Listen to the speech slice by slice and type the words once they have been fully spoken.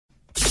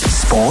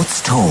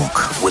Sports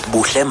Talk with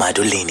Buhle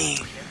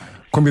Madulini.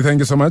 Kumbi, thank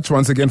you so much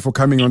once again for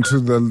coming onto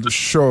the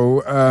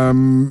show.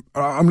 I'm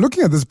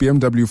looking at this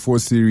BMW 4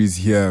 Series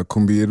here,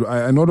 Kumbi.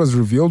 I know it was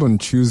revealed on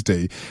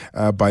Tuesday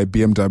by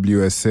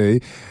BMW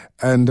SA.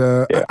 And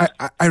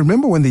I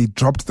remember when they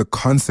dropped the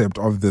concept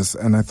of this,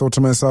 and I thought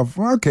to myself,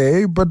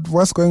 okay, but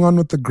what's going on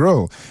with the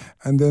grille?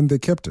 And then they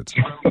kept it.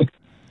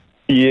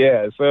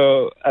 Yeah,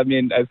 so, I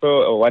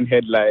saw one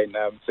headline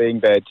saying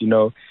that,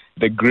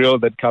 the grille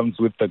that comes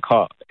with the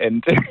car.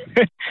 And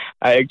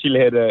I actually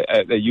had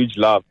a huge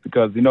laugh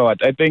because, you know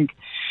what, I think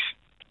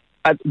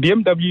at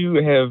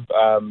BMW have,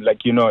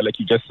 like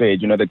you just said,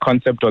 the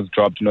concept was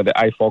dropped, the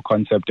i4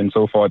 concept and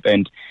so forth.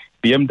 And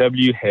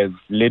BMW has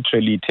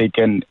literally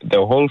taken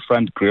the whole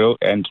front grille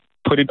and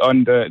put it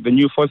on the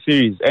new 4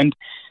 Series. And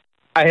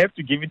I have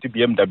to give it to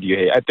BMW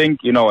here. I think,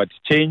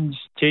 change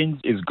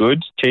is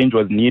good. Change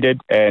was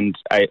needed. And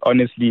I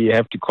honestly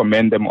have to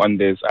commend them on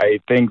this. I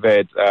think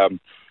that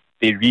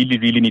they really,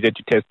 really needed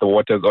to test the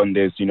waters on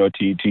this,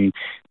 to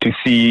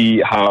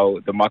see how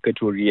the market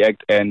will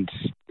react. And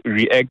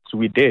react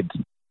we did.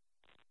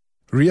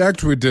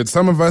 React we did.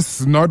 Some of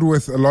us not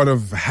with a lot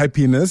of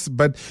happiness,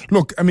 but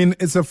look,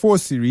 it's a 4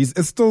 Series.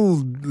 It still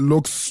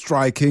looks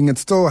striking. It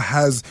still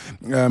has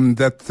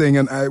that thing.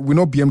 And we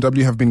know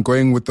BMW have been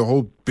going with the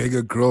whole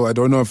bigger grille. I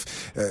don't know if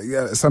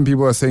some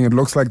people are saying it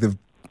looks like they've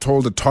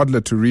told a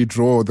toddler to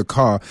redraw the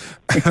car.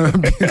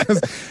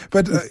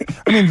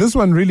 This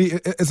one really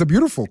is a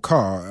beautiful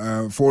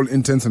car for all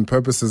intents and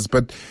purposes.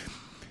 But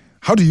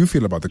how do you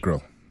feel about the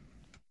grille?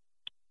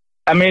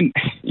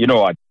 You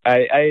know what?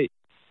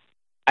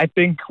 I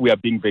think we are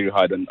being very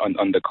hard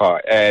on the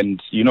car.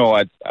 And you know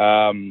what?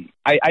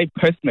 I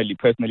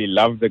personally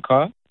love the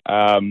car.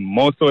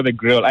 More so the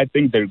grille. I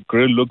think the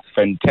grille looks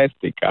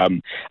fantastic.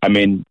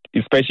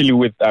 Especially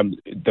with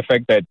the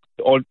fact that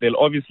there'll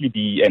obviously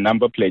be a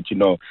number plate,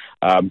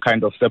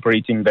 kind of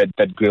separating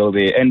that grille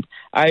there. And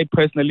I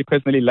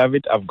personally love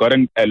it. I've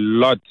gotten a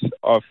lot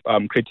of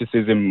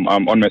criticism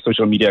on my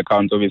social media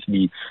accounts,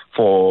 obviously,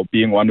 for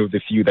being one of the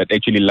few that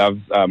actually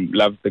loves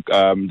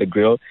the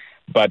grille.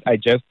 But I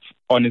just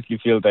honestly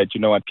feel that,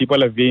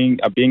 people are being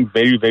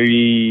very,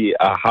 very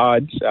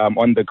hard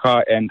on the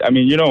car. And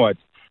you know what?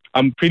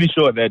 I'm pretty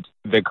sure that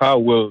the car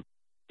will,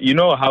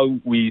 how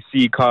we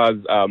see cars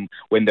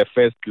when they're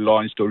first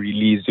launched or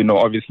released,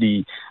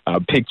 obviously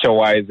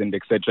picture-wise and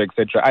et cetera, et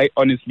cetera. I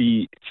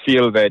honestly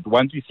feel that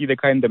once we see the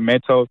car in the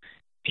metal,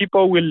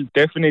 people will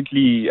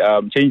definitely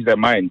change their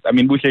minds.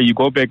 Bushe, you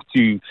go back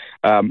to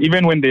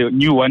even when the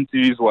new 1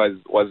 Series was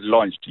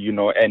launched,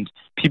 and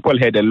people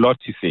had a lot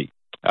to say.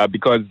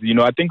 Because,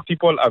 I think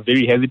people are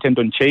very hesitant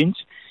on change.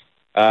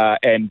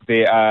 And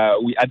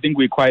I think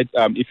we're quite,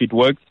 if it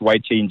works, why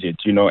change it,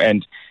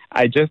 And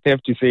I just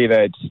have to say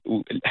that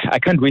I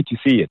can't wait to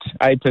see it.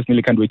 I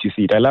personally can't wait to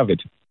see it. I love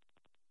it.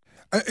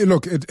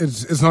 Look,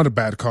 it's not a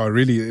bad car,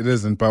 really. It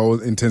isn't by all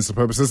intents and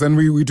purposes. And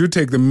we do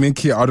take the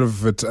mickey out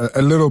of it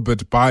a little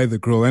bit by the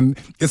grille. And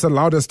it's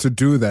allowed us to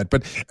do that.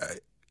 But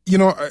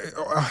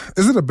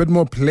is it a bit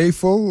more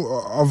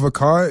playful of a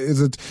car?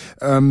 Is it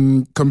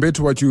compared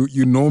to what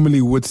you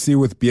normally would see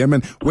with BM?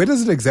 And where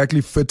does it exactly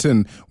fit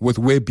in with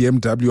where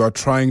BMW are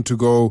trying to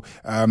go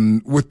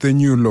with the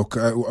new look?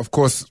 Of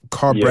course,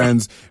 car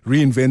brands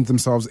reinvent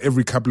themselves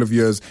every couple of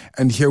years.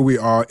 And here we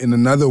are in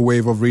another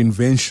wave of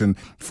reinvention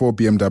for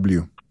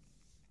BMW.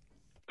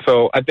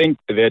 So I think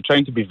they're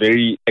trying to be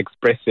very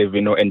expressive,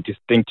 and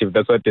distinctive.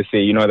 That's what they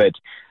say, that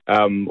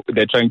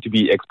they're trying to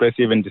be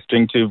expressive and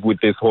distinctive with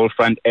this whole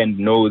front end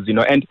nose,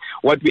 And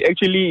what we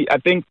actually, I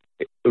think,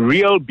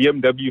 real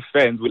BMW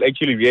fans will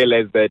actually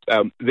realize that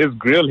this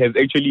grille has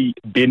actually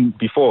been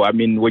before.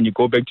 When you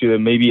go back to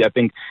maybe I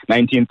think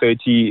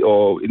 1930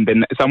 or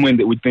somewhere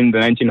within the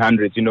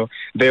 1900s,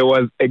 there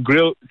was a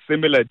grille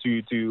similar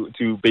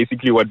to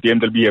basically what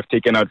BMW have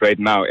taken out right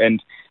now,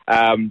 and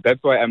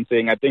that's why I'm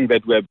saying I think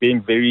that we're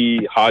being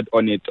very hard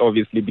on it,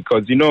 obviously,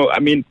 because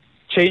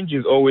change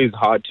is always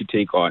hard to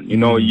take on. You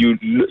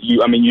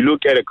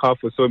look at a car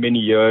for so many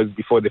years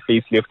before the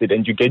facelifted,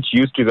 and you get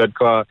used to that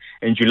car,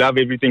 and you love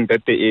everything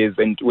that there is.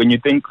 And when you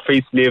think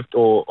facelift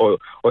or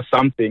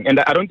something,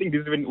 and I don't think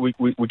this even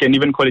we can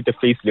even call it a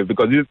facelift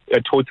because this is a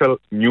total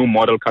new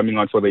model coming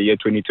out for the year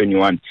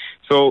 2021.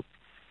 So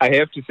I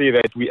have to say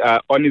that we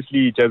are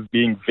honestly just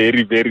being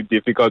very, very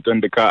difficult on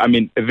the car.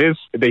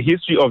 The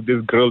history of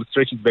this grille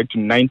stretches back to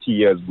 90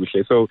 years,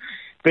 Bushe. So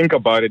think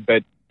about it,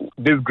 that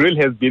this grille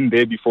has been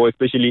there before,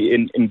 especially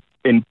in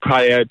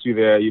prior to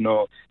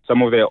the,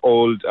 some of their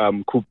old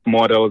coupe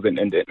models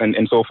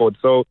and so forth.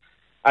 So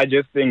I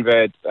just think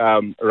that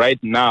right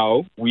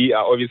now, we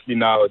are obviously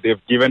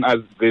they've given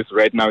us this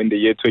right now in the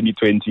year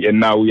 2020, and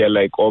now we are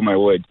like, oh my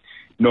word.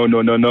 No.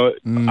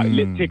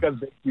 Let's take us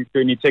back to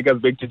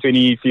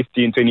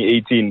 2015,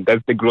 2018.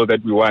 That's the grille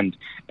that we want.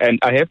 And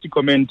I have to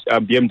commend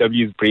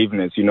BMW's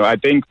braveness. I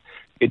think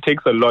it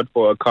takes a lot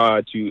for a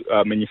car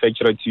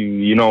manufacturer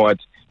to,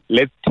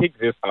 let's take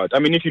this out.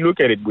 If you look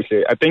at it,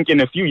 Bushe, I think in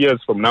a few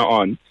years from now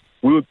on,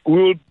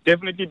 we'll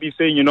definitely be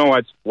saying,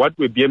 what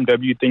were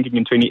BMW thinking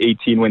in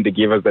 2018 when they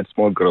gave us that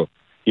small grille?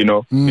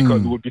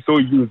 because we would be so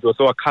used or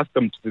so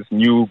accustomed to this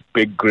new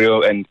big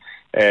grille and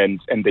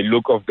the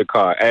look of the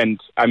car. And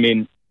I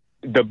mean,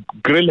 the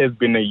grille has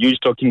been a huge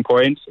talking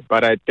point,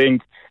 but I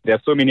think there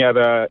are so many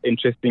other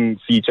interesting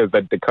features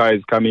that the car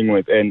is coming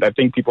with, and I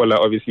think people are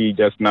obviously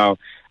just now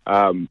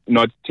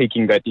not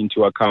taking that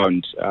into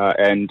account.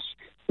 And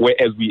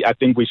whereas I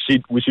think we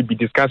should be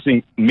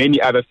discussing many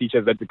other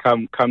features that the car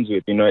comes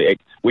with,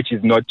 which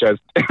is not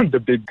just the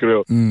big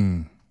grille.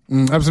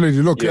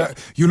 Absolutely. Look,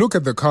 you look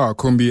at the car,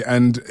 Kumbi,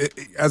 and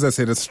as I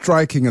said, it's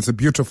striking. It's a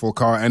beautiful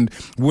car, and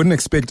wouldn't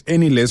expect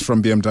any less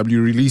from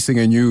BMW releasing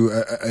a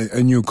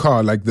new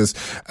car like this.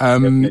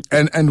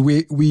 And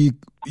we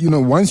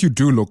once you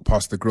do look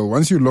past the grille,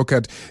 once you look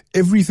at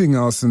everything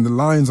else and the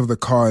lines of the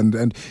car and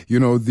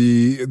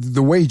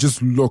the way it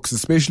just looks,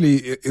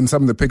 especially in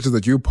some of the pictures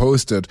that you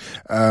posted,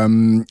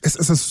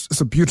 it's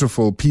a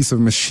beautiful piece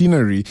of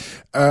machinery.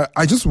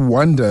 I just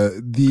wonder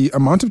the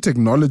amount of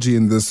technology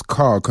in this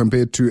car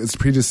compared to its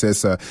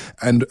predecessor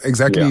and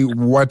exactly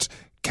what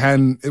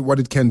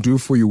it can do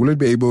for you. Will it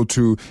be able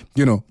to,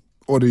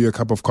 order you a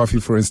cup of coffee,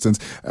 for instance?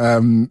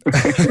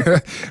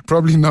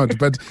 Probably not.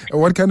 But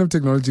what kind of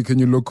technology can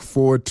you look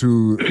forward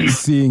to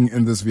seeing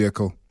in this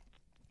vehicle?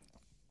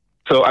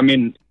 So, I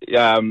mean,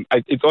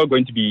 it's all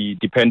going to be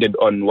dependent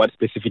on what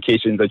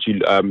specifications that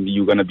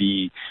you're going to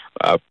be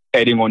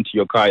adding onto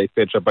your car,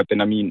 etc. But then,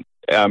 I mean,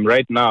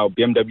 right now,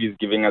 BMW is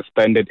giving us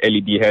standard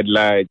LED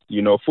headlights,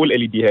 full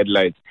LED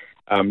headlights.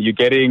 You're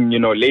getting,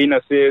 lane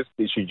assist,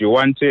 should you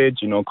want it,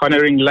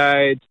 cornering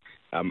lights,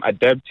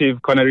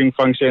 adaptive cornering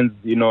functions,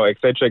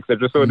 etc.,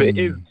 etc. So there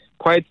is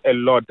quite a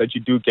lot that you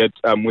do get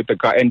with the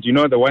car. And,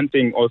 the one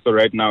thing also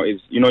right now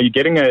is, you're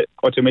getting an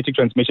automatic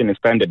transmission is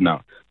standard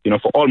now,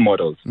 for all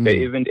models. There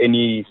isn't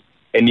any,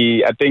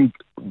 I think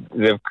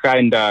they've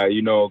kind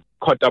of,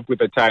 caught up with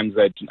the times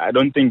that I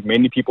don't think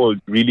many people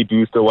really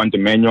do still want a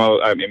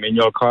manual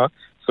car.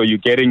 So you're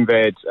getting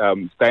that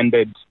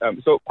standard,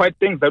 so quite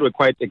things that were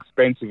quite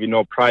expensive,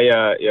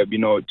 prior,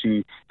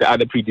 to the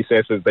other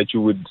predecessors that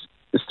you would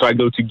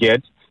struggle to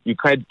get. You're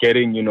quite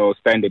getting,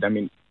 standard. I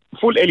mean,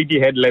 full LED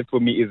headlights for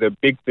me is a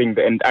big thing,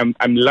 and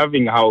I'm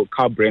loving how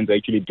car brands are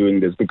actually doing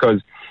this,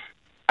 because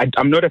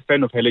I'm not a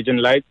fan of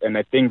halogen lights, and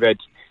I think that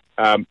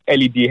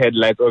LED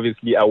headlights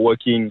obviously are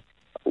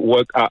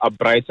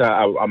brighter,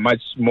 are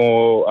much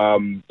more,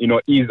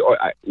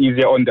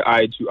 easier on the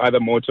eye to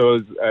other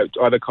motors, to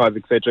other cars,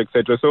 etc.,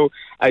 etc. So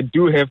I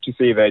do have to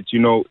say that,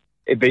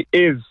 there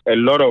is a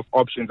lot of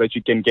options that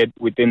you can get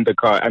within the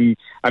car.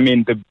 I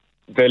mean,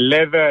 the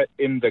leather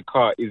in the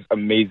car is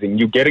amazing.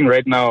 You're getting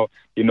right now,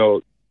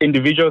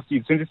 individual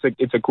seats. Since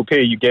it's a coupe,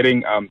 you're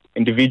getting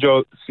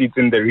individual seats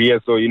in the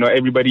rear. So,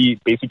 everybody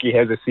basically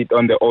has a seat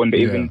on their own. There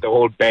isn't the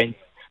whole bank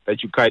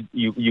that you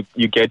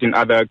get in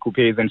other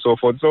coupes and so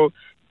forth. So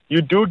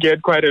you do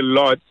get quite a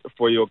lot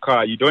for your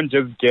car. You don't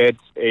just get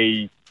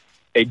a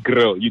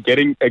grille. You're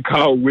getting a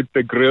car with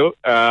the grille.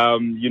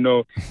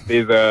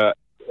 There's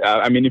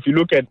if you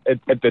look at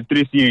the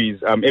 3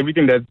 Series,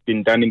 everything that's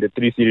been done in the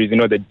 3 Series,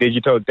 the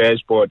digital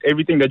dashboard,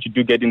 everything that you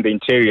do get in the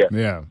interior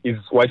is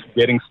what's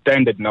getting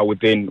standard now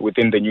within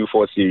the new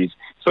 4 Series.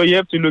 So you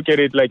have to look at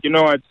it like,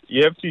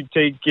 you have to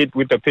take it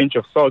with a pinch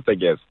of salt, I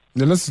guess.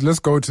 Now let's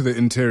go to the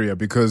interior,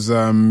 because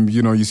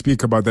you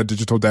speak about that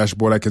digital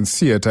dashboard. I can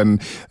see it,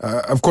 and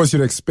of course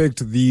you'd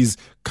expect these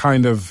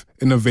kind of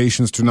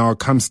innovations to now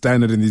come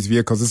standard in these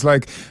vehicles. It's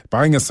like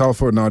buying a cell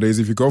phone nowadays.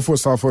 If you go for a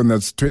cell phone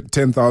that's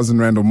 10,000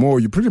 rand or more,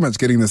 you're pretty much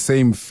getting the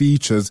same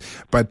features,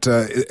 but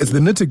it's the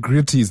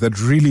nitty-gritties that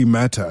really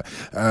matter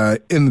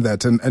in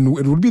that, and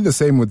it would be the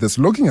same with this.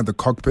 Looking at the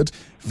cockpit,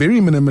 very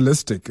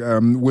minimalistic,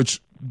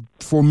 which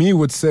for me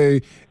would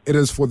say it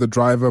is for the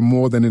driver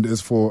more than it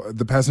is for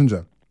the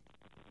passenger.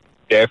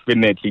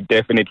 Definitely.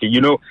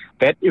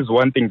 That is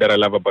one thing that I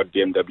love about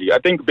BMW. I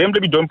think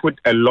BMW don't put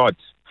a lot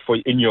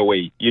in your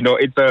way.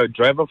 It's a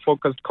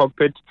driver-focused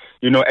cockpit,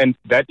 and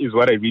that is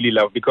what I really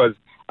love, because,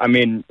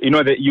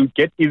 that you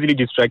get easily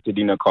distracted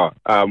in a car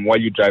while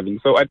you're driving.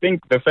 So I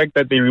think the fact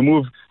that they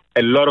remove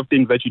a lot of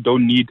things that you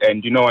don't need,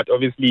 and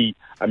obviously,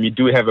 you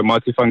do have a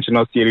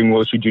multifunctional steering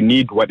wheel. Should you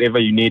need whatever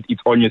you need,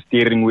 it's on your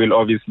steering wheel,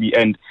 obviously,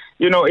 and,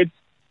 it's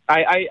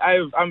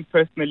I'm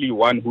personally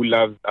one who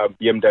loves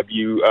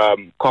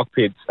BMW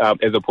cockpits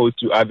as opposed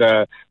to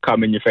other car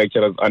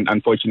manufacturers,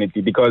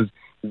 unfortunately, because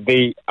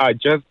they are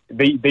just,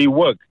 they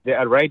work. They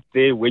are right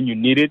there when you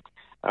need it.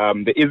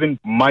 There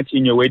isn't much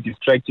in your way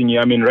distracting you.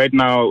 Right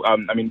now,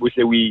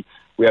 we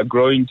are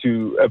growing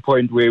to a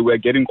point where we're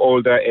getting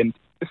older, and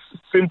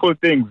simple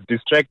things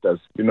distract us,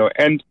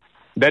 and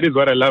that is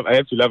what I love. I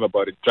have to love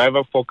about it.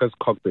 Driver-focused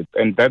cockpit,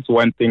 and that's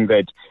one thing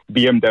that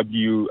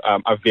BMW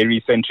are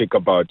very centric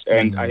about.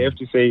 And I have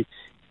to say,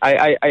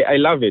 I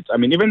love it.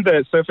 Even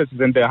the surfaces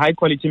and the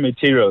high-quality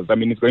materials.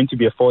 it's going to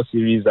be a 4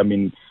 Series.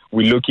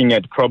 We're looking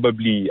at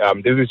probably,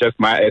 this is just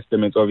my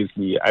estimates,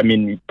 obviously.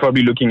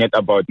 Probably looking at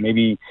about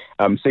maybe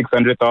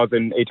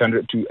 600,000,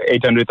 800 to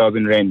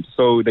 800,000 rand.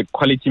 So the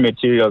quality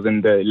materials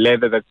and the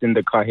leather that's in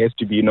the car has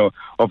to be,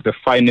 of the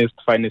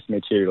finest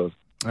materials.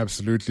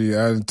 Absolutely.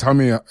 Tell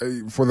me,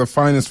 for the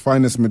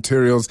finest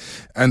materials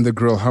and the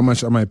grill, how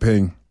much am I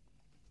paying?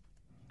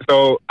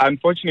 So,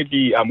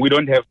 unfortunately, we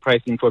don't have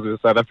pricing for the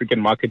South African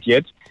market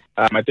yet.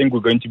 I think we're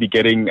going to be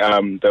getting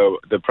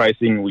the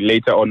pricing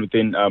later on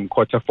within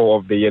quarter four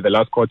of the year, the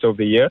last quarter of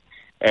the year.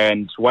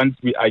 And once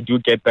I do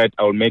get that,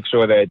 I'll make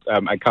sure that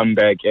I come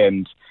back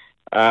and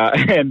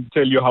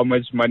tell you how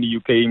much money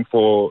you're paying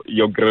for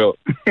your grill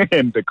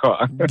and the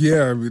car.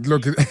 Yeah,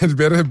 look, it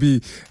better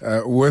be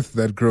worth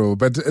that grill.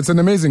 But it's an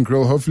amazing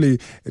grill. Hopefully,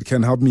 it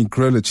can help me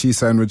grill a cheese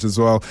sandwich as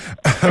well.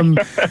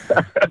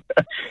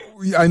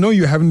 I know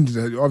you haven't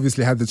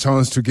obviously had the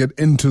chance to get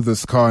into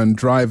this car and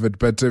drive it,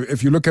 but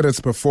if you look at its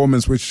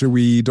performance, which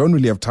we don't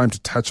really have time to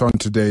touch on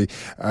today,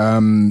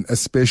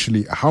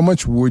 especially, how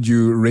much would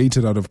you rate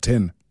it out of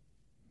 10?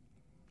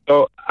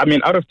 So, I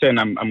mean, out of 10,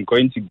 I'm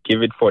going to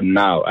give it for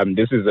now.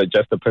 This is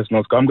just a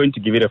personal score. I'm going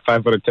to give it a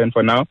 5 out of 10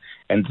 for now,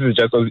 and this is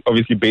just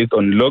obviously based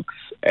on looks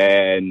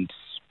and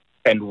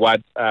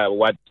what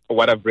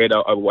I've read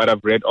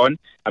on.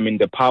 I mean,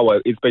 the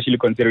power, especially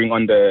considering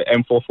on the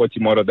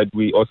M440 model that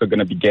we also going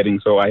to be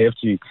getting. So I have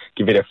to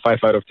give it a 5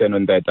 out of 10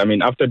 on that. I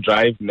mean, after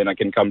drive, then I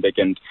can come back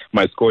and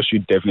my score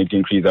should definitely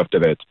increase after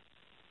that.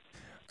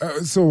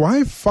 So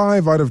why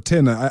 5 out of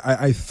 10?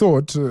 I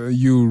thought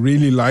you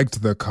really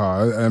liked the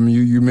car.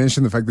 You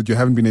mentioned the fact that you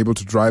haven't been able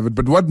to drive it,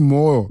 but what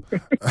more?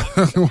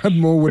 What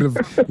more would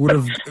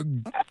have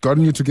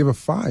gotten you to give a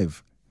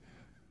 5?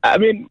 I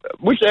mean,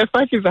 which 5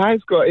 is a high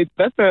score.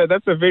 That's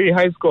a very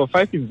high score.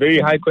 5 is very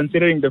high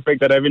considering the fact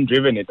that I haven't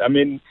driven it. I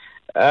mean,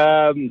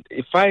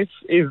 5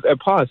 is a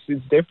pass.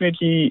 It's a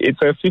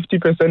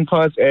 50%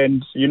 pass,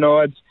 and you know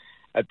what?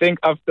 I think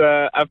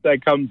after I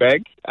come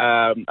back,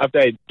 after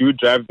I do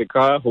drive the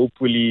car,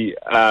 hopefully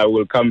I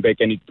will come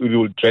back and it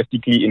will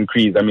drastically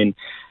increase. I mean,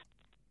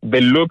 the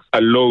looks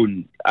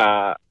alone,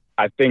 I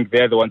think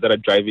they're the ones that are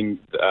driving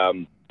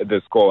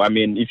the score. I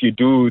mean, if you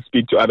do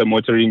speak to other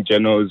motoring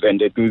journals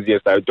and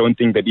enthusiasts, I don't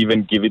think they'd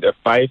even give it a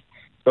 5.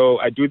 So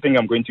I do think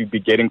I'm going to be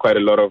getting quite a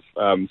lot of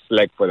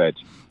slack for that.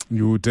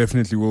 You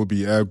definitely will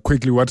be.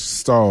 Quickly, what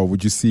star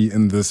would you see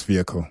in this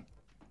vehicle?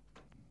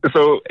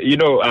 So,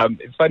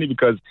 it's funny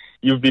because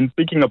you've been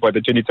speaking about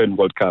the 2010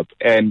 World Cup,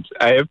 and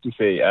I have to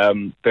say,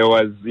 there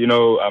was,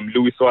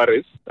 Luis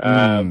Suarez.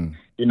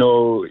 He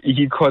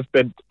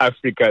costed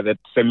Africa that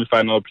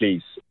semi-final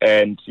place,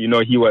 and it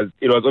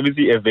was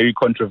obviously a very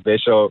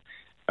controversial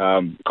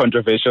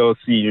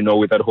scene,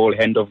 with that whole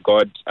hand of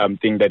God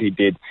thing that he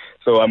did.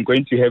 So I'm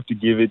going to have to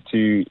give it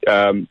to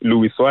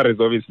Luis Suarez,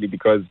 obviously,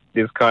 because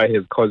this car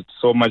has caused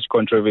so much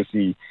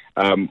controversy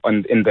in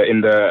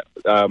the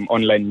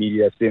online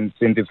media since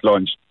its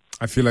launch.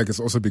 I feel like it's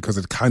also because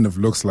it kind of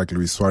looks like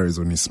Luis Suarez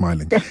when he's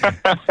smiling.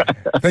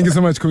 Thank you so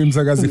much, Kumbi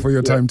Mtshakazi, for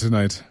your time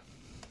tonight.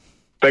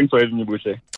 Thanks for having me, Bushe.